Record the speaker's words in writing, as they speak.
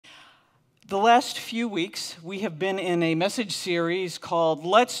The last few weeks, we have been in a message series called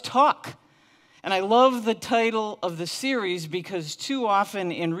Let's Talk. And I love the title of the series because too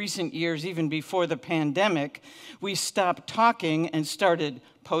often in recent years, even before the pandemic, we stopped talking and started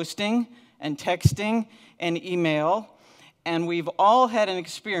posting and texting and email. And we've all had an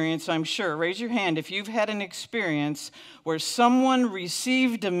experience, I'm sure. Raise your hand if you've had an experience where someone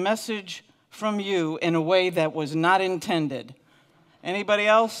received a message from you in a way that was not intended. Anybody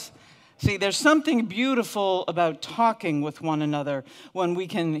else? See, there's something beautiful about talking with one another when we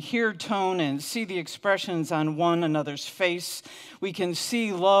can hear tone and see the expressions on one another's face. We can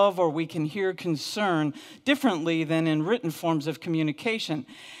see love or we can hear concern differently than in written forms of communication.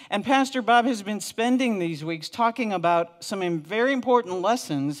 And Pastor Bob has been spending these weeks talking about some very important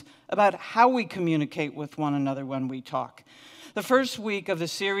lessons about how we communicate with one another when we talk. The first week of the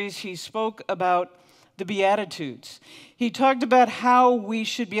series, he spoke about the Beatitudes. He talked about how we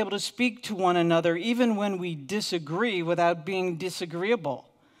should be able to speak to one another even when we disagree without being disagreeable.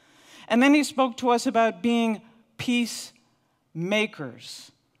 And then he spoke to us about being peacemakers,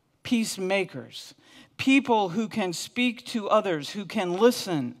 people who can speak to others, who can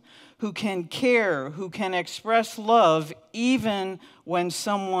listen, who can care, who can express love even when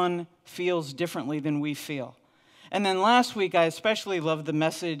someone feels differently than we feel. And then last week, I especially loved the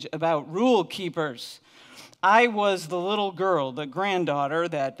message about rule keepers. I was the little girl, the granddaughter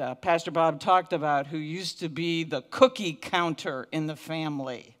that Pastor Bob talked about, who used to be the cookie counter in the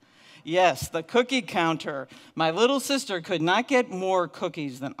family. Yes, the cookie counter. My little sister could not get more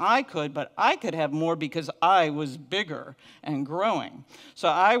cookies than I could, but I could have more because I was bigger and growing. So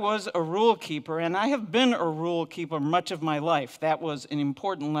I was a rule keeper, and I have been a rule keeper much of my life. That was an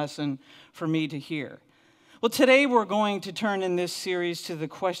important lesson for me to hear. Well, today we're going to turn in this series to the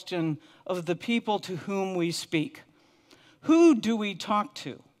question of the people to whom we speak. Who do we talk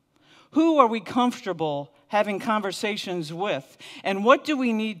to? Who are we comfortable having conversations with? And what do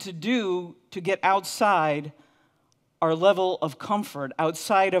we need to do to get outside our level of comfort,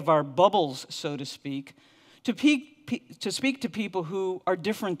 outside of our bubbles, so to speak, to speak to people who are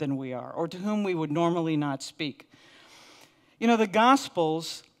different than we are or to whom we would normally not speak? You know, the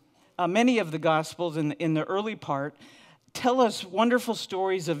Gospels, many of the Gospels in the early part, tell us wonderful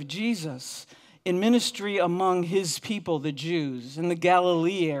stories of Jesus in ministry among his people, the Jews, in the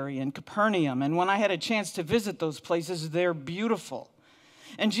Galilee area, in Capernaum. And when I had a chance to visit those places, they're beautiful.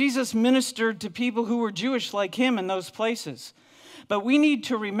 And Jesus ministered to people who were Jewish like him in those places. But we need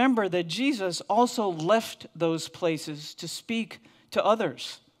to remember that Jesus also left those places to speak to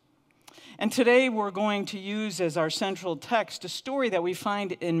others. And today we're going to use as our central text a story that we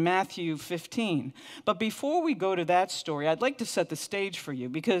find in Matthew 15. But before we go to that story, I'd like to set the stage for you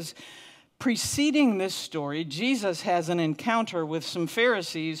because preceding this story, Jesus has an encounter with some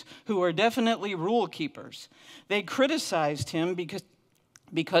Pharisees who are definitely rule keepers. They criticized him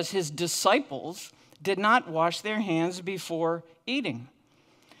because his disciples did not wash their hands before eating.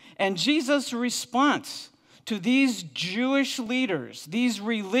 And Jesus' response to these Jewish leaders, these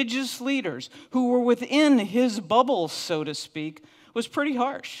religious leaders who were within his bubble, so to speak, was pretty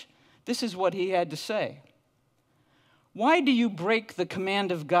harsh. This is what he had to say. Why do you break the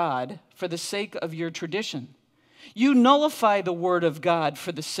command of God for the sake of your tradition? You nullify the word of God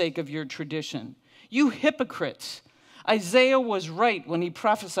for the sake of your tradition. You hypocrites! Isaiah was right when he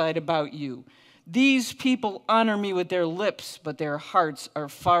prophesied about you. These people honor me with their lips, but their hearts are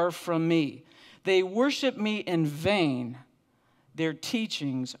far from me. They worship me in vain. Their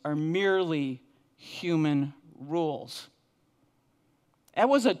teachings are merely human rules. That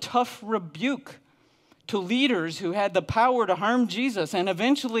was a tough rebuke to leaders who had the power to harm Jesus, and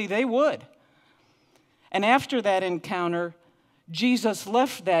eventually they would. And after that encounter, Jesus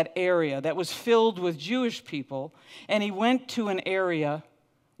left that area that was filled with Jewish people, and he went to an area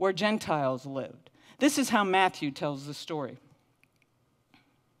where Gentiles lived. This is how Matthew tells the story.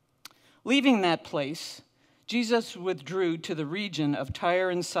 Leaving that place, Jesus withdrew to the region of Tyre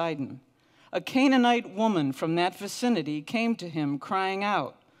and Sidon. A Canaanite woman from that vicinity came to him, crying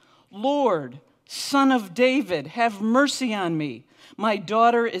out, "Lord, Son of David, have mercy on me. My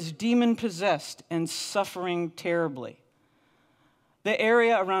daughter is demon-possessed and suffering terribly." The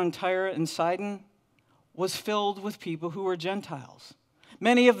area around Tyre and Sidon was filled with people who were Gentiles.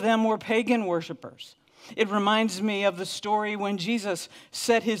 Many of them were pagan worshipers. It reminds me of the story when Jesus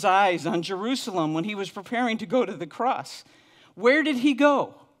set his eyes on Jerusalem when he was preparing to go to the cross. Where did he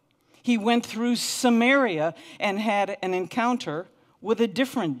go? He went through Samaria and had an encounter with a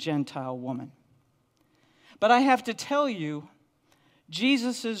different Gentile woman. But I have to tell you,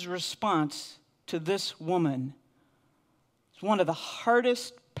 Jesus' response to this woman is one of the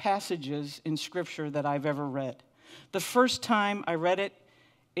hardest passages in Scripture that I've ever read. The first time I read it,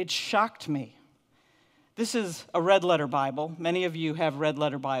 it shocked me. This is a red letter Bible. Many of you have red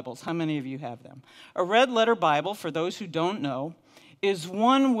letter Bibles. How many of you have them? A red letter Bible, for those who don't know, is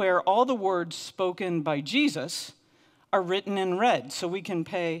one where all the words spoken by Jesus are written in red, so we can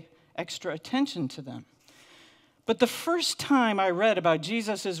pay extra attention to them. But the first time I read about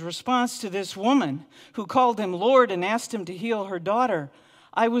Jesus' response to this woman who called him Lord and asked him to heal her daughter,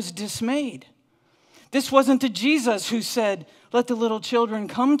 I was dismayed. This wasn't the Jesus who said, let the little children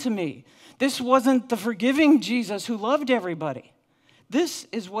come to me. This wasn't the forgiving Jesus who loved everybody. This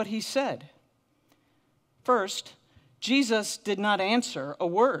is what he said. First, Jesus did not answer a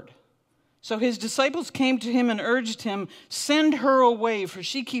word. So his disciples came to him and urged him, send her away, for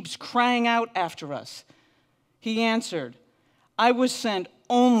she keeps crying out after us. He answered, I was sent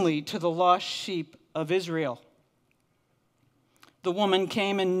only to the lost sheep of Israel. The woman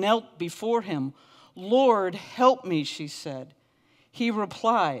came and knelt before him. Lord, help me, she said. He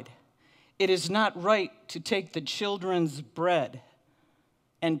replied, it is not right to take the children's bread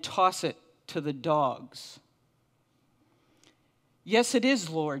and toss it to the dogs. Yes, it is,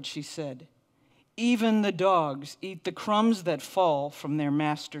 Lord, she said. Even the dogs eat the crumbs that fall from their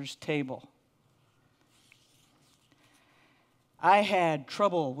master's table. I had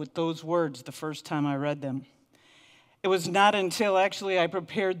trouble with those words the first time I read them. It was not until actually I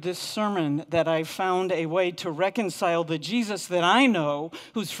prepared this sermon that I found a way to reconcile the Jesus that I know,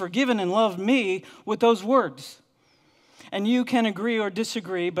 who's forgiven and loved me, with those words. And you can agree or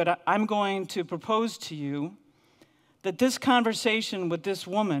disagree, but I'm going to propose to you that this conversation with this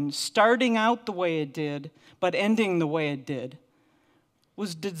woman, starting out the way it did, but ending the way it did,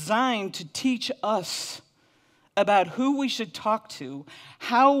 was designed to teach us about who we should talk to,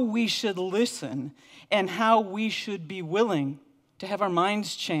 how we should listen, and how we should be willing to have our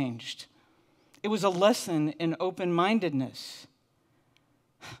minds changed. It was a lesson in open-mindedness.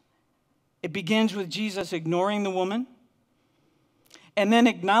 It begins with Jesus ignoring the woman, and then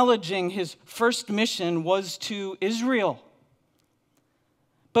acknowledging his first mission was to Israel.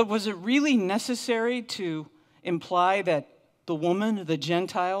 But was it really necessary to imply that the woman, the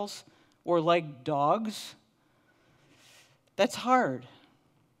Gentiles, were like dogs? That's hard.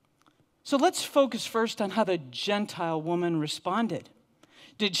 So let's focus first on how the Gentile woman responded.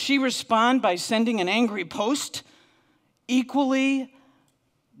 Did she respond by sending an angry post? Equally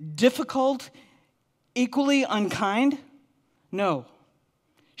difficult, equally unkind? No.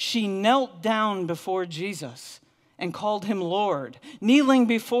 She knelt down before Jesus and called him Lord. Kneeling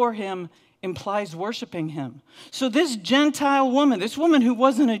before him implies worshiping him. So this Gentile woman, this woman who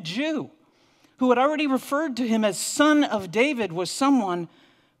wasn't a Jew, who had already referred to him as Son of David, was someone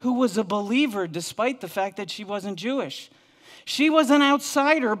who was a believer despite the fact that she wasn't Jewish. She was an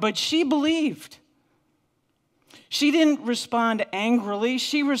outsider, but she believed. She didn't respond angrily.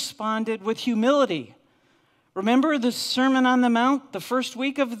 She responded with humility. Remember the Sermon on the Mount, the first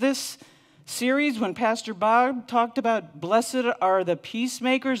week of this series, when Pastor Bob talked about blessed are the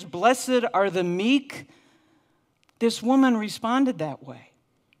peacemakers, blessed are the meek? This woman responded that way.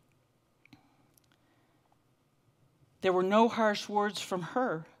 There were no harsh words from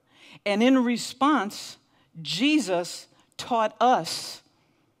her. And in response, Jesus taught us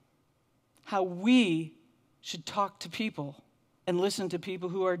how we should talk to people and listen to people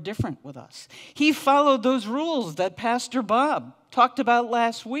who are different with us. He followed those rules that Pastor Bob talked about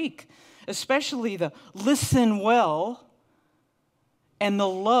last week, especially the listen well and the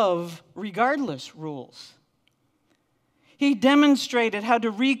love regardless rules. He demonstrated how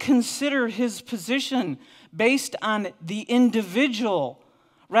to reconsider his position based on the individual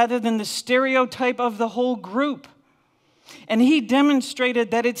rather than the stereotype of the whole group. And he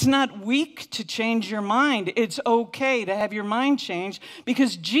demonstrated that it's not weak to change your mind. It's okay to have your mind changed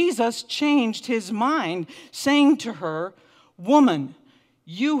because Jesus changed his mind, saying to her, woman,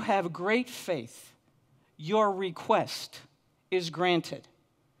 you have great faith. Your request is granted.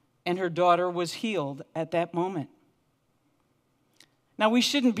 And her daughter was healed at that moment. Now, we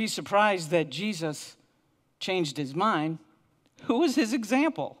shouldn't be surprised that Jesus changed his mind. Who was his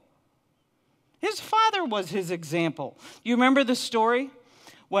example? His father was his example. You remember the story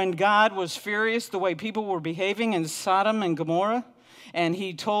when God was furious the way people were behaving in Sodom and Gomorrah? And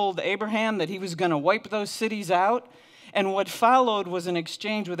he told Abraham that he was going to wipe those cities out. And what followed was an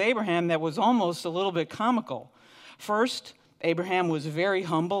exchange with Abraham that was almost a little bit comical. First, Abraham was very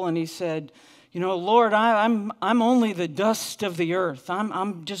humble and he said, you know, Lord, I'm only the dust of the earth.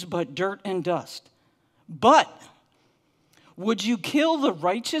 I'm just but dirt and dust. But would you kill the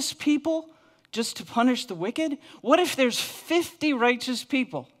righteous people just to punish the wicked? What if there's 50 righteous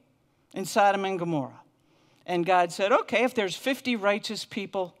people in Sodom and Gomorrah? And God said, okay, if there's 50 righteous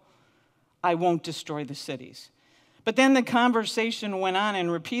people, I won't destroy the cities. But then the conversation went on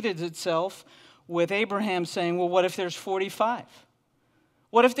and repeated itself with Abraham saying, well, what if there's 45?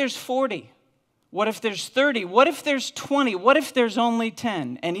 What if there's 40? What if there's 30? What if there's 20? What if there's only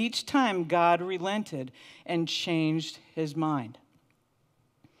 10? And each time God relented and changed his mind.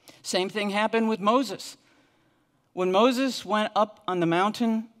 Same thing happened with Moses. When Moses went up on the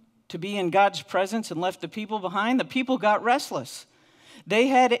mountain to be in God's presence and left the people behind, the people got restless. They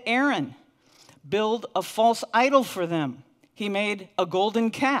had Aaron build a false idol for them. He made a golden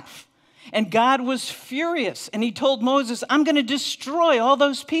calf. And God was furious, and he told Moses, I'm going to destroy all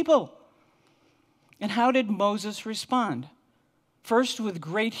those people. And how did Moses respond? First, with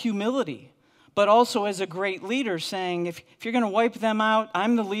great humility, but also as a great leader, saying, if you're going to wipe them out,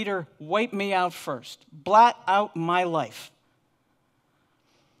 I'm the leader, wipe me out first. Blot out my life.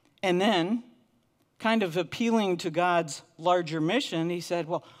 And then, kind of appealing to God's larger mission, he said,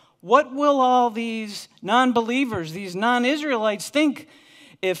 well, what will all these non-believers, these non-Israelites think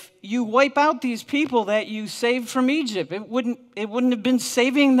if you wipe out these people that you saved from Egypt? It wouldn't have been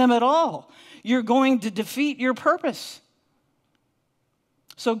saving them at all. You're going to defeat your purpose.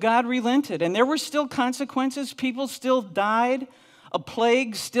 So God relented, and there were still consequences. People still died. A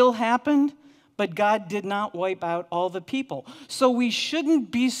plague still happened, but God did not wipe out all the people. So we shouldn't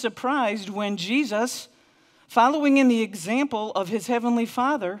be surprised when Jesus, following in the example of his heavenly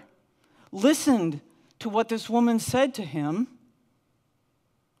Father, listened to what this woman said to him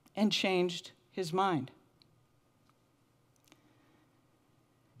and changed his mind.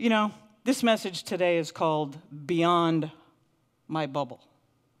 You know, this message today is called Beyond My Bubble.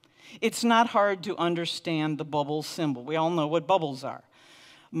 It's not hard to understand the bubble symbol. We all know what bubbles are.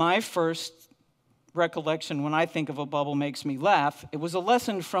 My first recollection when I think of a bubble makes me laugh. It was a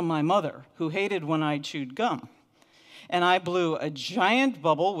lesson from my mother, who hated when I chewed gum. And I blew a giant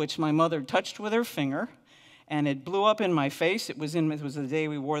bubble, which my mother touched with her finger, and it blew up in my face. It was the day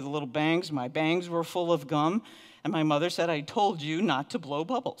we wore the little bangs. My bangs were full of gum, and my mother said, I told you not to blow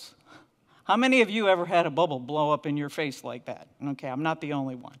bubbles. How many of you ever had a bubble blow up in your face like that? Okay, I'm not the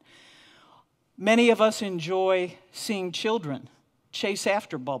only one. Many of us enjoy seeing children chase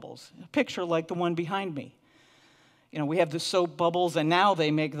after bubbles. A picture like the one behind me. You know, we have the soap bubbles, and now they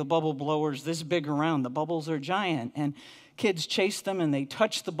make the bubble blowers this big around. The bubbles are giant, and kids chase them, and they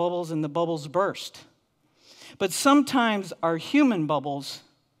touch the bubbles, and the bubbles burst. But sometimes our human bubbles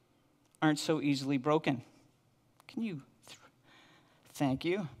aren't so easily broken. Thank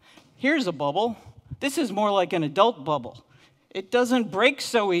you. Here's a bubble. This is more like an adult bubble. It doesn't break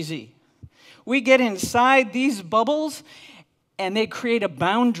so easy. We get inside these bubbles, and they create a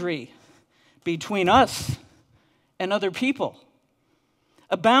boundary between us and other people.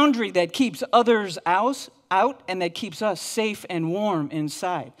 A boundary that keeps others out and that keeps us safe and warm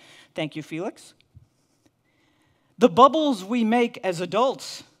inside. Thank you, Felix. The bubbles we make as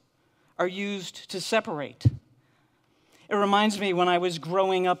adults are used to separate. It reminds me when I was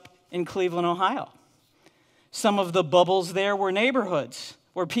growing up in Cleveland, Ohio. Some of the bubbles there were neighborhoods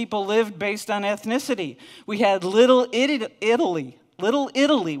where people lived based on ethnicity. We had Little Italy,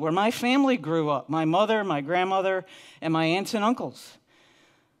 where my family grew up, my mother, my grandmother, and my aunts and uncles.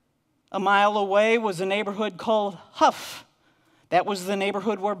 A mile away was a neighborhood called Huff. That was the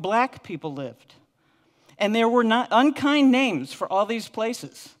neighborhood where black people lived. And there were not unkind names for all these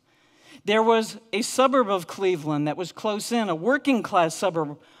places. There was a suburb of Cleveland that was close in, a working class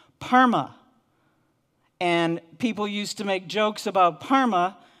suburb, Parma. And people used to make jokes about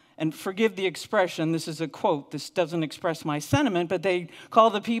Parma, and forgive the expression, this is a quote, this doesn't express my sentiment, but they call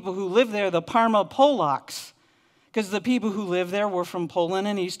the people who live there the Parma Polacks, because the people who lived there were from Poland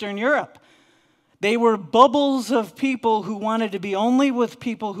and Eastern Europe. They were bubbles of people who wanted to be only with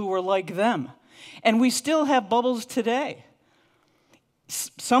people who were like them. And we still have bubbles today.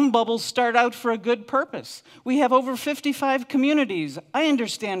 Some bubbles start out for a good purpose. We have over 55 communities. I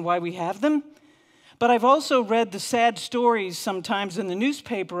understand why we have them. But I've also read the sad stories sometimes in the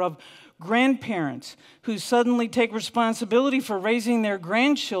newspaper of grandparents who suddenly take responsibility for raising their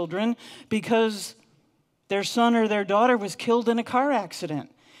grandchildren because their son or their daughter was killed in a car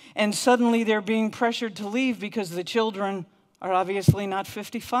accident. And suddenly they're being pressured to leave because the children are obviously not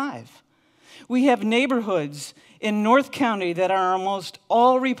 55. We have neighborhoods in North County that are almost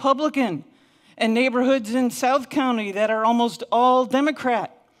all Republican, and neighborhoods in South County that are almost all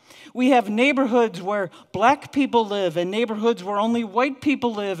Democrat. We have neighborhoods where black people live and neighborhoods where only white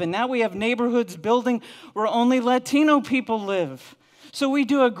people live, and now we have neighborhoods building where only Latino people live. So we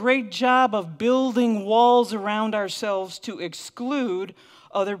do a great job of building walls around ourselves to exclude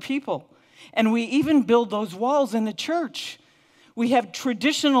other people. And we even build those walls in the church. We have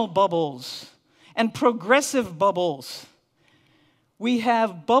traditional bubbles and progressive bubbles. We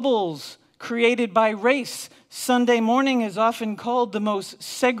have bubbles created by race. Sunday morning is often called the most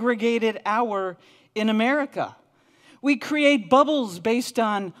segregated hour in America. We create bubbles based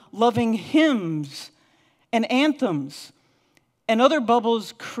on loving hymns and anthems, and other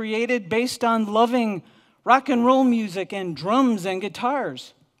bubbles created based on loving rock and roll music and drums and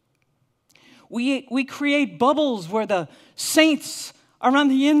guitars. We create bubbles where the saints are on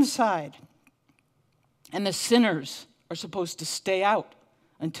the inside and the sinners are supposed to stay out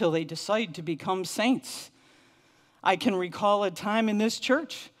until they decide to become saints. I can recall a time in this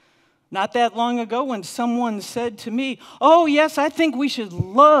church not that long ago when someone said to me, "Oh, yes, I think we should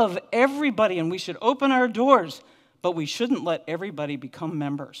love everybody and we should open our doors, but we shouldn't let everybody become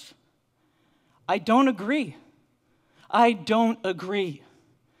members." I don't agree. I don't agree.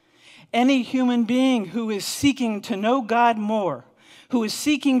 Any human being who is seeking to know God more, who is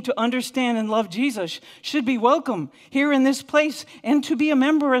seeking to understand and love Jesus, should be welcome here in this place and to be a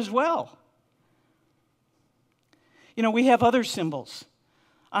member as well. You know, we have other symbols.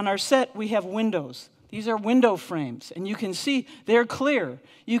 On our set, we have windows. These are window frames, and you can see they're clear.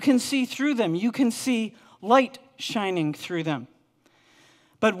 You can see through them. You can see light shining through them.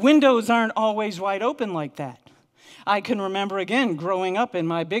 But windows aren't always wide open like that. I can remember, again, growing up in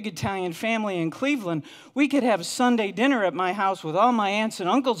my big Italian family in Cleveland, we could have Sunday dinner at my house with all my aunts and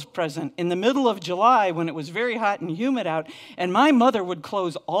uncles present in the middle of July when it was very hot and humid out, and my mother would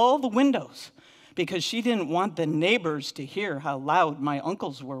close all the windows because she didn't want the neighbors to hear how loud my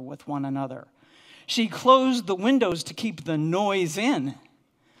uncles were with one another. She closed the windows to keep the noise in.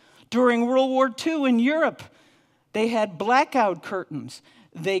 During World War II in Europe, they had blackout curtains.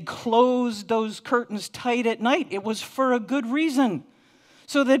 They closed those curtains tight at night. It was for a good reason,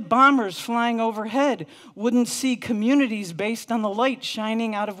 so that bombers flying overhead wouldn't see communities based on the light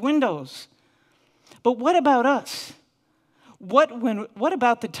shining out of windows. But what about us? What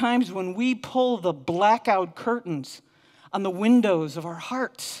about the times when we pull the blackout curtains on the windows of our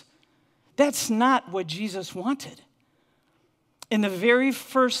hearts? That's not what Jesus wanted. In the very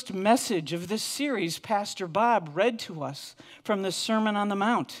first message of this series, Pastor Bob read to us from the Sermon on the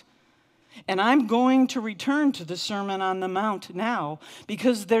Mount. And I'm going to return to the Sermon on the Mount now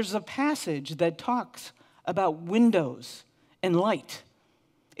because there's a passage that talks about windows and light.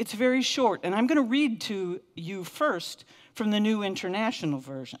 It's very short, and I'm going to read to you first from the New International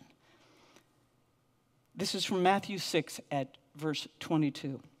Version. This is from Matthew 6 at verse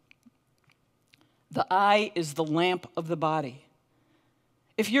 22. The eye is the lamp of the body.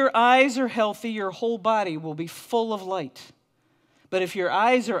 If your eyes are healthy, your whole body will be full of light. But if your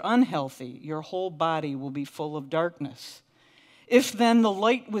eyes are unhealthy, your whole body will be full of darkness. If then the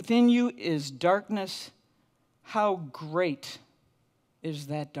light within you is darkness, how great is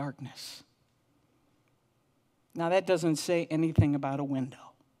that darkness? Now, that doesn't say anything about a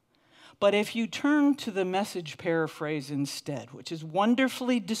window. But if you turn to the Message paraphrase instead, which is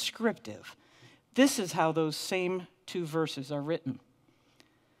wonderfully descriptive, this is how those same two verses are written.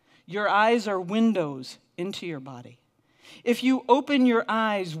 Your eyes are windows into your body. If you open your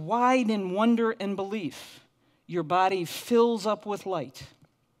eyes wide in wonder and belief, your body fills up with light.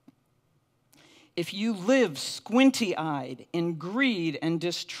 If you live squinty-eyed in greed and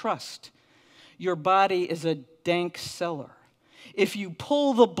distrust, your body is a dank cellar. If you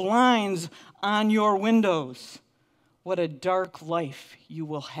pull the blinds on your windows, what a dark life you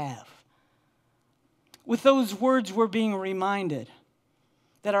will have. With those words, we're being reminded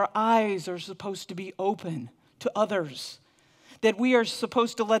that our eyes are supposed to be open to others, that we are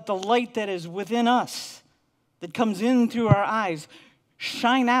supposed to let the light that is within us, that comes in through our eyes,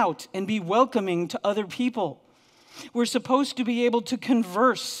 shine out and be welcoming to other people. We're supposed to be able to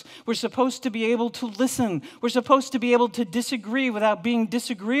converse. We're supposed to be able to listen. We're supposed to be able to disagree without being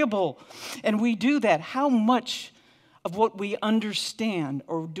disagreeable. And we do that. How much of what we understand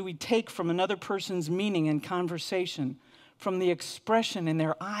or do we take from another person's meaning and conversation from the expression in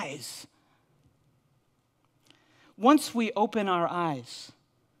their eyes? Once we open our eyes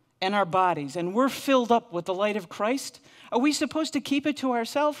and our bodies and we're filled up with the light of Christ, are we supposed to keep it to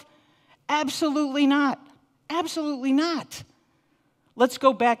ourselves? Absolutely not. Absolutely not. Let's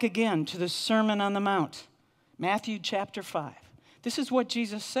go back again to the Sermon on the Mount, Matthew chapter 5. This is what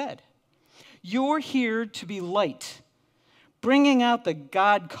Jesus said. You're here to be light, bringing out the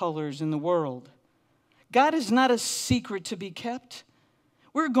God colors in the world. God is not a secret to be kept.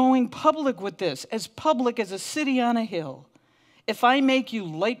 We're going public with this, as public as a city on a hill. If I make you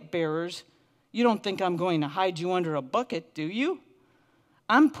light bearers, you don't think I'm going to hide you under a bucket, do you?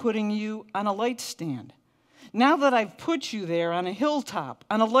 I'm putting you on a light stand. Now that I've put you there on a hilltop,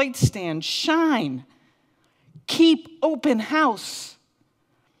 on a light stand, shine. Keep open house.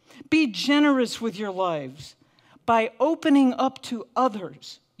 Be generous with your lives. By opening up to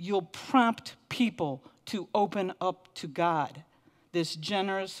others, you'll prompt people to open up to God, this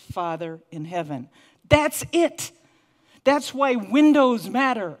generous Father in heaven. That's it. That's why windows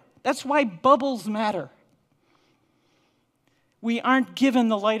matter. That's why bubbles matter. We aren't given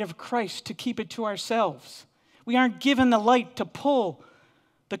the light of Christ to keep it to ourselves. We aren't given the light to pull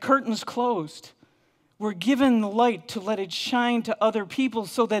the curtains closed. We're given the light to let it shine to other people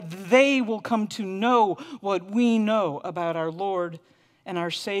so that they will come to know what we know about our Lord and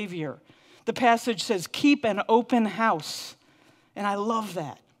our Savior. The passage says, keep an open house. And I love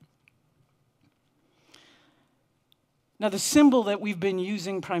that. Now, the symbol that we've been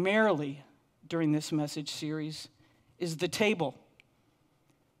using primarily during this message series is the table.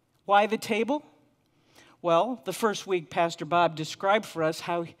 Why the table? Well, the first week, Pastor Bob described for us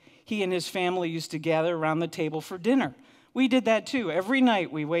how he and his family used to gather around the table for dinner. We did that too. Every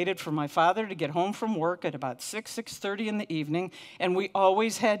night we waited for my father to get home from work at about 6:30 in the evening, and we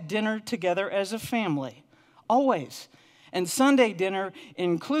always had dinner together as a family. Always. And Sunday dinner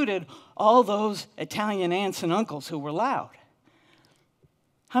included all those Italian aunts and uncles who were loud.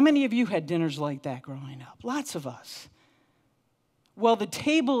 How many of you had dinners like that growing up? Lots of us. Well, the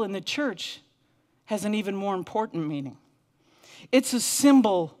table in the church has an even more important meaning. It's a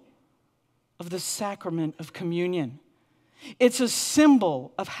symbol of the sacrament of communion. It's a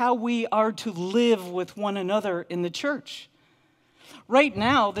symbol of how we are to live with one another in the church. Right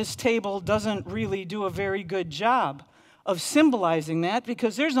now, this table doesn't really do a very good job of symbolizing that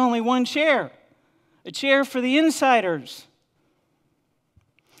because there's only one chair, a chair for the insiders.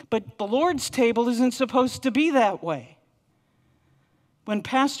 But the Lord's table isn't supposed to be that way. When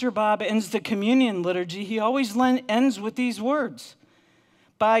Pastor Bob ends the communion liturgy, he always ends with these words.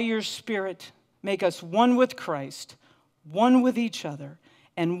 By your Spirit, make us one with Christ, one with each other,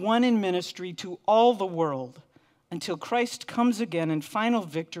 and one in ministry to all the world until Christ comes again in final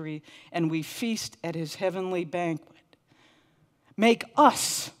victory and we feast at his heavenly banquet. Make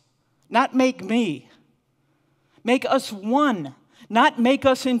us, not make me. Make us one, not make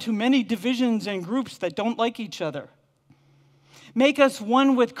us into many divisions and groups that don't like each other. Make us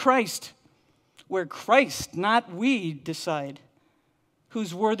one with Christ, where Christ, not we, decide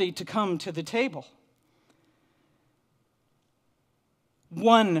who's worthy to come to the table.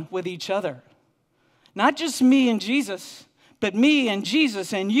 One with each other. Not just me and Jesus, but me and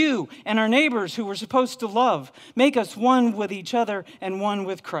Jesus and you and our neighbors who we're supposed to love. Make us one with each other and one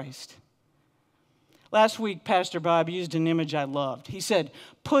with Christ. Last week, Pastor Bob used an image I loved. He said,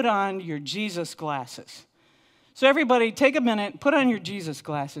 put on your Jesus glasses. So everybody, take a minute, put on your Jesus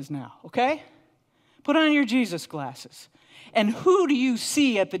glasses now, okay? Put on your Jesus glasses. And who do you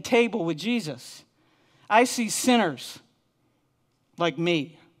see at the table with Jesus? I see sinners like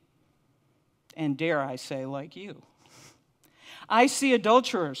me, and dare I say, like you. I see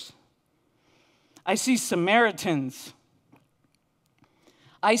adulterers. I see Samaritans.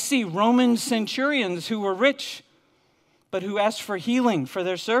 I see Roman centurions who were rich, but who asked for healing for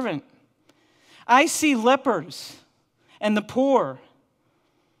their servant. I see lepers and the poor.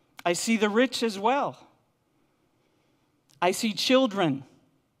 I see the rich as well. I see children.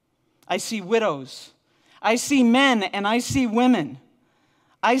 I see widows. I see men and I see women.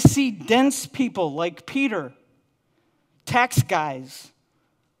 I see dense people like Peter, tax guys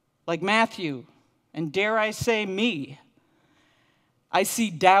like Matthew, and dare I say me. I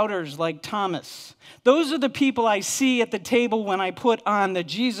see doubters like Thomas. Those are the people I see at the table when I put on the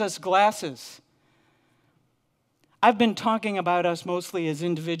Jesus glasses. I've been talking about us mostly as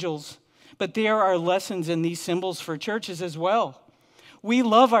individuals, but there are lessons in these symbols for churches as well. We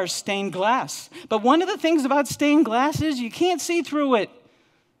love our stained glass, but one of the things about stained glass is you can't see through it,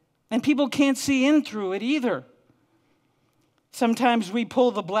 and people can't see in through it either. Sometimes we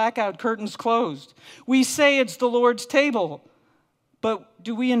pull the blackout curtains closed. We say it's the Lord's table, but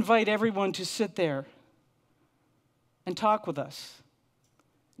do we invite everyone to sit there and talk with us?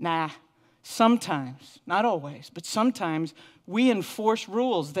 Nah. Sometimes, not always, but sometimes we enforce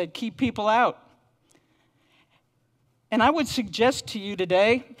rules that keep people out. And I would suggest to you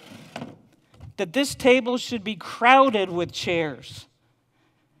today that this table should be crowded with chairs.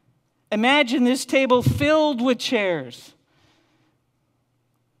 Imagine this table filled with chairs.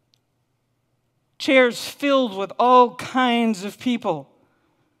 Chairs filled with all kinds of people.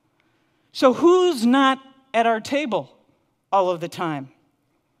 So who's not at our table? all of the time?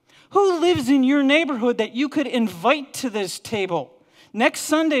 Who lives in your neighborhood that you could invite to this table? Next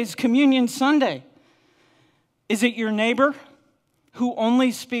Sunday's Communion Sunday. Is it your neighbor who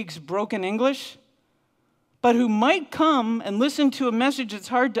only speaks broken English, but who might come and listen to a message that's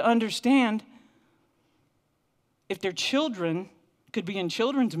hard to understand if their children could be in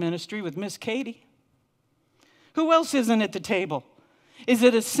children's ministry with Miss Katie? Who else isn't at the table? Is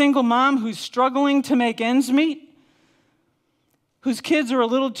it a single mom who's struggling to make ends meet? Whose kids are a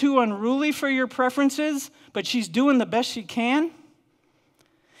little too unruly for your preferences, but she's doing the best she can?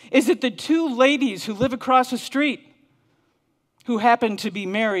 Is it the two ladies who live across the street who happen to be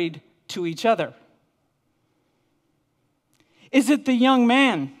married to each other? Is it the young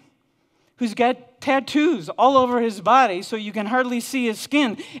man who's got tattoos all over his body so you can hardly see his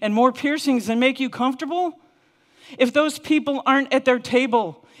skin and more piercings than make you comfortable? If those people aren't at their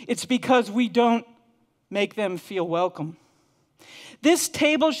table, it's because we don't make them feel welcome. This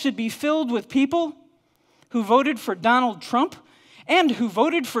table should be filled with people who voted for Donald Trump and who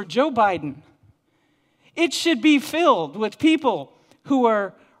voted for Joe Biden. It should be filled with people who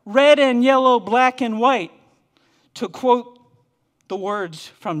are red and yellow, black and white, to quote the words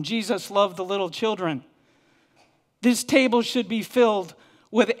from Jesus Loved the Little Children. This table should be filled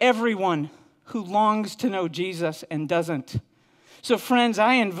with everyone who longs to know Jesus and doesn't. So friends,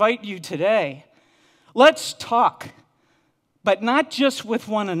 I invite you today, let's talk, but not just with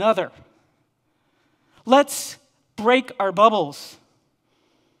one another. Let's break our bubbles.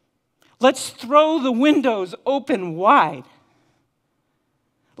 Let's throw the windows open wide.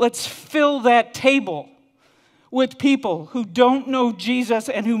 Let's fill that table with people who don't know Jesus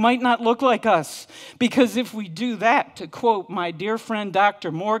and who might not look like us. Because if we do that, to quote my dear friend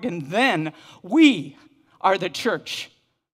Dr. Morgan, then we are the church.